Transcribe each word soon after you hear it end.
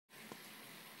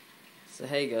So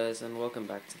hey guys, and welcome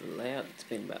back to the layout. It's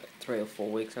been about 3 or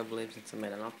 4 weeks I believe since I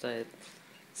made an update.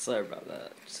 Sorry about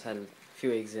that. Just had a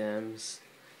few exams,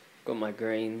 got my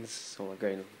greens, or my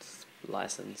green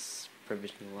license,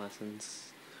 provisional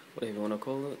license, whatever you want to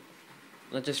call it.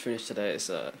 And I just finished today,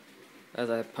 so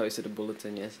as I posted a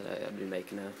bulletin yesterday, I'd be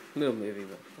making a little movie,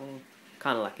 but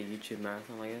kind of like a YouTube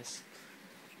marathon I guess.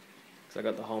 So I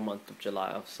got the whole month of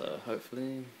July off, so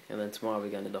hopefully, and then tomorrow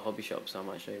we're going to the hobby shop, so I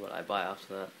might show you what I buy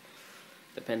after that.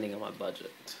 Depending on my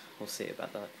budget, we'll see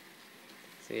about that.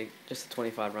 See, just a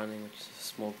 25 running, which is a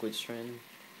small glitch train.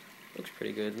 Looks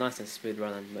pretty good, nice and smooth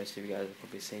run, and most of you guys have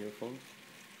probably seen before.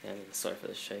 And sorry for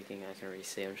the shaking, I can really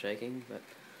see I'm shaking, but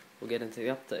we'll get into the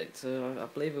update. So I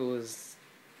believe it was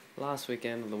last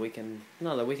weekend or the weekend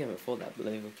before that, I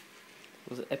believe it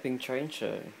was an Epping Train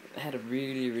Show. It had a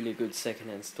really good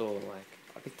second-hand store. Like,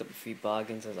 I picked up a few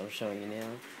bargains as I'm showing you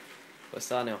now. We're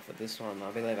starting off with this one.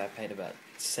 I believe I paid about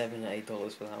 $7 or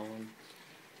 $8 for that one.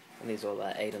 And these are all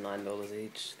about $8 or $9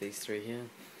 each, these three here.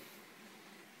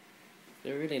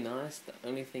 They're really nice. The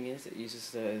only thing is it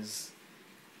uses those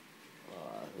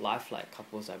lifelike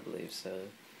couples, I believe, so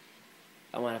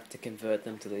I might have to convert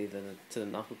them to the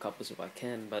knuckle couples if I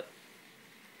can, but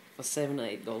for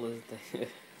 $7 or $8,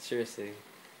 seriously,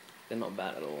 they're not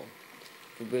bad at all.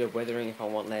 A bit of weathering if I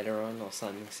want later on, or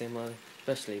something similar,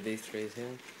 especially these three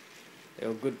here. They're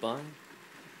a good buy,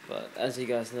 but as you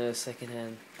guys know,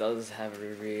 secondhand does have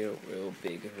a real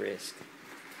big risk.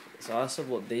 So I also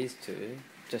bought these two,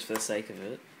 just for the sake of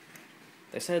it.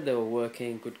 They said they were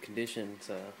working, good condition,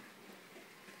 so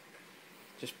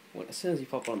just as soon as you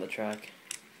pop on the track,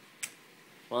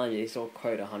 mind you, these all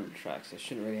quote 100 tracks, so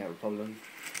shouldn't really have a problem.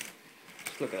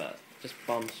 Just look at that, just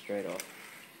bump straight off.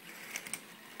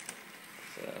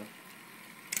 So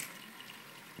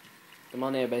the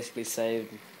money I basically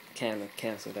saved can have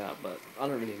cancelled out, but I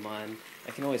don't really mind.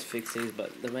 I can always fix these,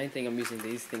 but the main thing I'm using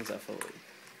these things for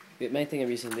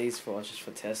is just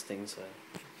for testing, so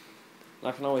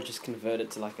I can always just convert it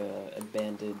to like a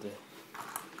banded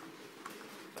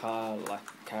car, like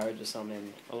carriage or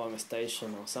something, along a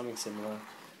station or something similar.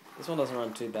 This one doesn't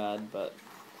run too bad, but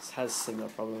it has similar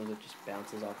problems, it just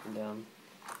bounces up and down.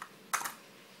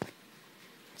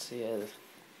 So yeah,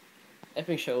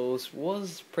 Epping Shoals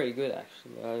was pretty good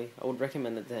actually. I would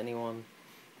recommend it to anyone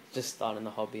just starting the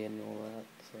hobby and all that.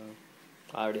 So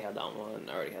I already had that one.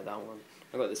 I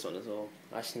got this one as well.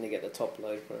 I actually need to get the top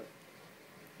load for it,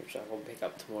 which I will pick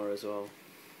up tomorrow as well.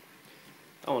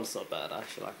 That one's not bad. I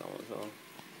actually like that one as well.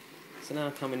 So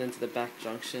now coming into the back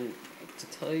junction, to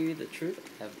tell you the truth,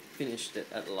 I've finished it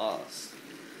at last.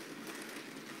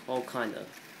 Well, kinda.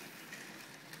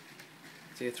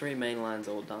 So your three main lines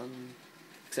all done.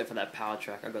 Except for that power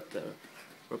track, I got the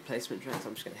replacement track, so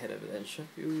I'm just going to head over there and show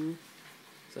you.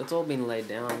 So it's all been laid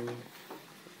down.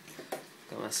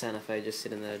 Got my Santa Fe just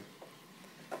sitting there.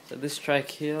 So this track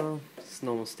here, it's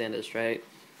normal standard straight.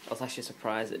 I was actually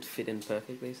surprised it fit in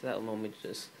perfectly, so that will normally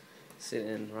just sit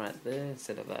in right there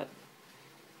instead of that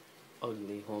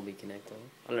ugly Hornby connector.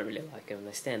 I don't really like them,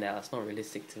 they stand out, it's not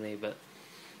realistic to me, but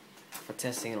for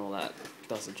testing and all that, it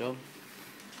does the job.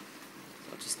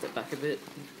 So I'll just step back a bit.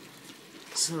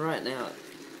 So right now,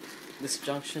 this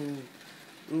junction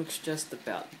looks just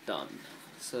about done.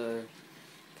 So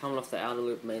coming off the outer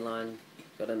loop main line,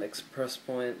 got an express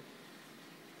point.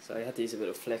 So I had to use a bit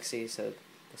of flexi. So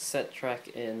the set track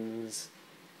ends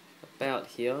about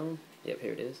here. Yep,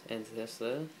 here it is. Ends just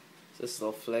there. So this is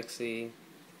all flexi.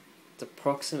 It's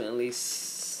approximately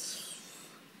it's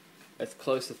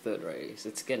close to third race.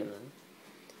 It's getting there.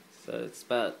 So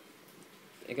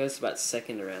it goes to about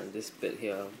second around this bit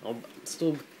here. I'm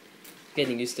still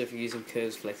getting used to using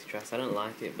curves flexi tracks. I don't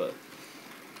like it, but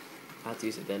I have to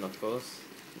use it then, of course.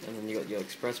 And then you got your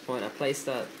express point. I placed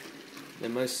that in the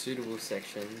most suitable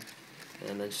section,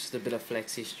 and then just a bit of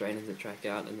flexi straightens the track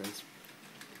out, and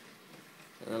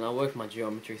then I work my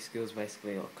geometry skills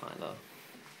basically, or kinda.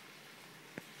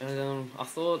 And I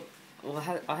thought, well,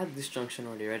 I had this junction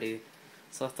already ready,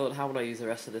 so I thought, how would I use the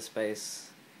rest of the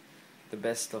space? The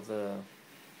best of the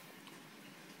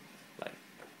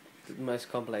most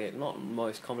complicated, not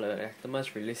most complicated, the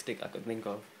most realistic I could think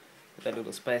of with that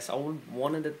little space. I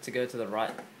wanted it to go to the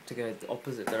right, to go the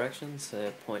opposite direction, so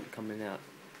a point coming out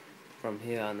from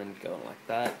here and then going like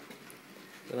that.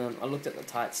 But then I looked at the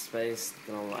tight space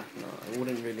and I'm like, no, it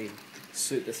wouldn't really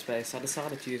suit the space. I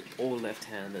decided to use all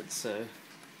left-handed, so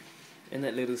in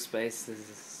that little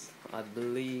space I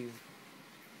believe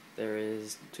there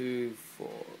is 2,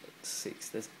 4, 6,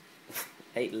 there's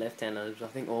 8 left-handers. I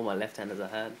think all my left-handers I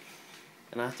had,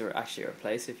 and I have to actually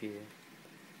replace a few.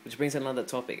 Which brings another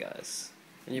topic, guys.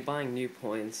 When you're buying new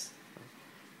points,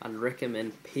 I'd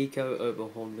recommend Pico over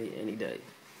Hornby any day.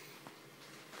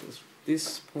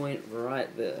 This point right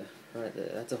there,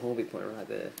 that's a Hornby point right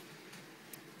there.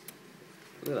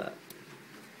 Look at that.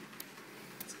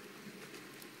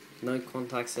 No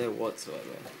contacts there whatsoever.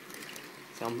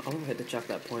 So I'm gonna have to chuck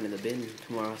that point in the bin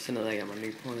tomorrow as soon as I get my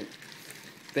new point.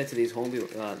 Compared to these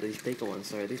these Pico ones,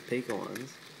 these Pico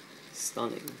ones,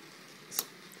 stunning.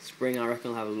 Spring, I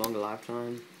reckon, will have a longer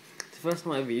lifetime. It's the first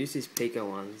time I ever used these Pico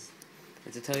ones,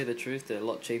 and to tell you the truth, they're a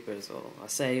lot cheaper as well. I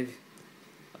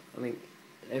think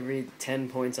every 10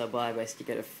 points I buy, I basically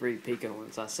get a free Pico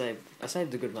one. So I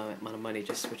saved a good amount of money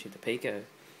just switching to Pico.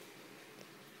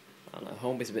 I don't know,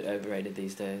 Hornby's a bit overrated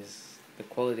these days. The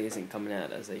quality isn't coming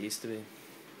out as they used to be.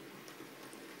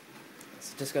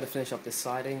 So just got to finish up this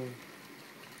siding.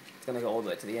 It's going to go all the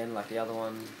way to the end like the other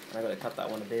one. And I got to cut that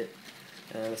one a bit.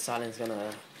 And the siding's going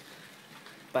to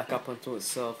back up onto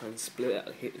itself and split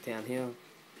out down here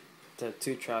to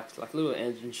 2 tracks, like a little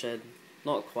engine shed.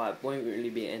 Not quite, won't really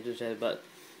be an engine shed, but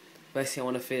basically I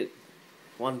want to fit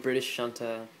one British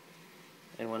shunter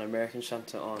and one American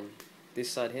shunter on this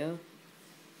side here,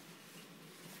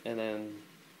 and then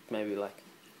maybe like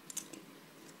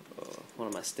one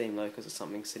of my steam locos or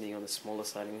something sitting on the smaller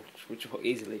siding, which will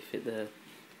easily fit there.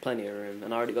 Plenty of room,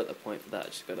 and I already got the point for that.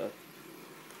 Just gotta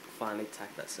finally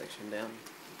tack that section down.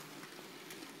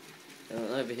 And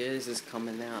then over here, this is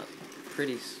coming out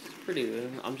pretty good.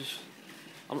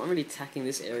 I'm not really tacking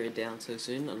this area down so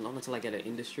soon, not until I get an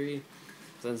industry.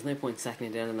 So there's no point tacking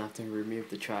it down and I have to remove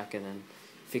the track and then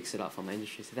fix it up for my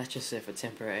industry. So that's just there for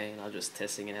temporary, and I'm just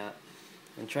testing it out.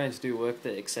 And trains do work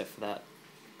there, except for that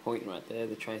point right there.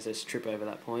 The trains just trip over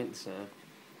that point, so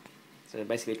it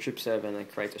basically trips over and then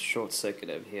creates a short circuit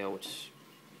over here, which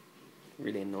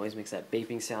really annoys me. It's that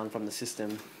beeping sound from the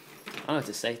system. I don't know if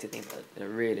it's a safety thing, but it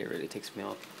really ticks me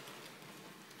off.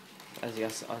 As you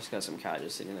guys, I just got some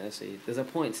carriages sitting there. See, there's a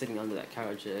point sitting under that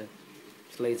carriage there,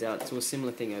 which leads out to a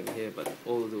similar thing over here, but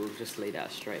all of it will just lead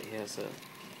out straight here. So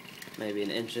maybe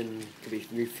an engine could be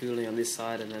refueling on this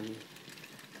side, and then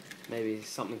maybe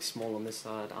something small on this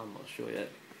side. I'm not sure yet,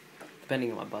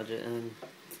 depending on my budget. And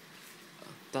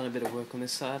I've done a bit of work on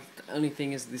this side. The only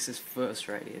thing is, this is first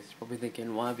radius. You're probably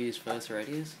thinking, why have you used first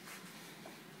radius?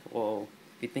 Well,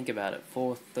 if you think about it,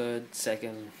 fourth, third,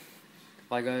 second.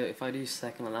 If I do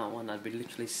second on that one, I'd be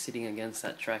literally sitting against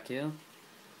that track here.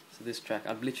 So this track,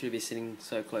 I'd literally be sitting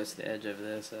so close to the edge over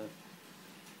there. So,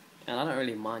 and I don't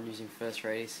really mind using first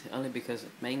radius, only because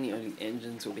mainly only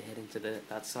engines will be heading to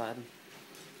that side.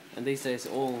 And these days,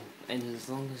 all engines, as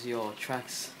long as your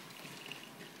tracks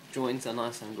joints are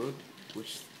nice and good,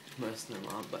 which most of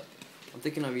them are, but I'm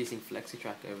thinking of using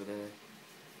FlexiTrack over there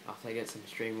after I get some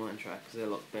streamlined track, because they're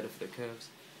a lot better for the curves.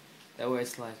 That way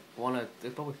it's like it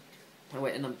will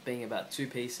end up being about 2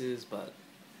 pieces, but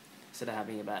instead of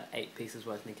having about 8 pieces,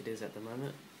 what I think it is at the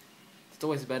moment. It's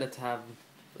always better to have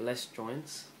less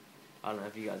joints. I don't know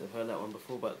if you guys have heard that one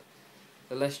before, but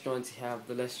the less joints you have,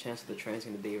 the less chance of the train's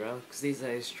going to derail. Because these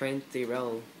days, trains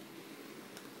derail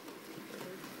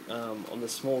on the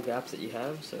small gaps that you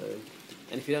have. So,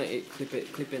 and if you don't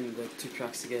clip in the 2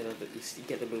 tracks together, you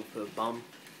get a little bit of bump.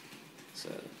 So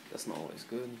that's not always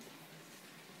good.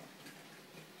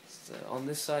 So on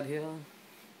this side here,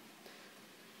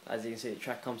 as you can see, the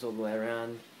track comes all the way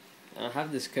around. And I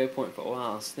have this curve point for a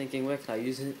while. I was thinking, where can I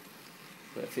use it?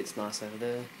 But it fits nice over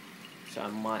there. So I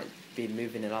might be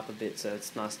moving it up a bit so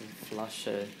it's nice and flush.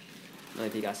 So I don't know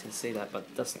if you guys can see that,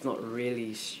 but that's not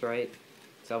really straight.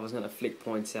 So I was going to flick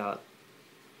points out.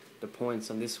 The points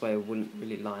on this way wouldn't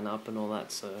really line up and all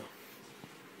that, so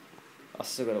I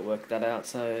still got to work that out.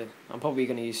 So I'm probably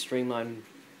going to use Streamline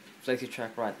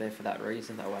FlexiTrack right there for that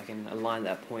reason, that way I can align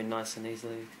that point nice and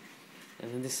easily.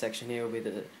 And then this section here will be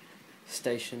the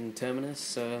station terminus,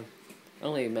 so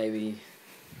only maybe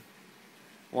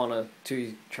 1 or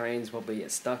 2 trains probably get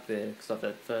stuck there because of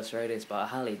that first radius, but I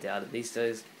highly doubt it. These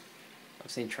days I've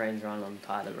seen trains run on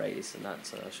tighter radius and that,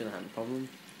 so I shouldn't have a problem.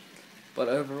 But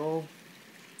overall,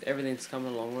 everything's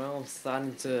coming along well. I'm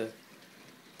starting to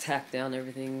tack down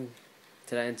everything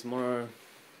today and tomorrow,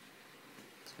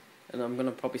 and I'm going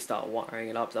to probably start wiring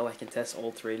it up so I can test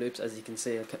all 3 loops. As you can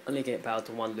see, I can only get power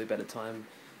to 1 loop at a time,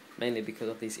 mainly because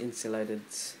of these insulated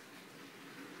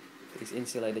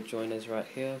joiners right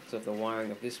here, because of the wiring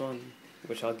of this one,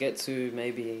 which I'll get to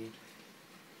maybe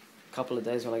a couple of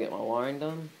days when I get my wiring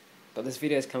done. But this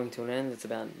video is coming to an end. It's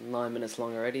about 9 minutes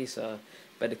long already, so I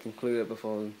better conclude it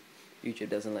before YouTube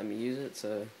doesn't let me use it.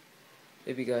 So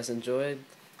if you guys enjoyed,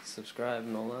 subscribe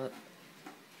and all that.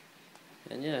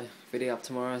 And yeah, video up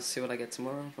tomorrow, see what I get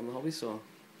tomorrow from the hobby store.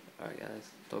 Alright guys,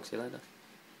 talk to you later.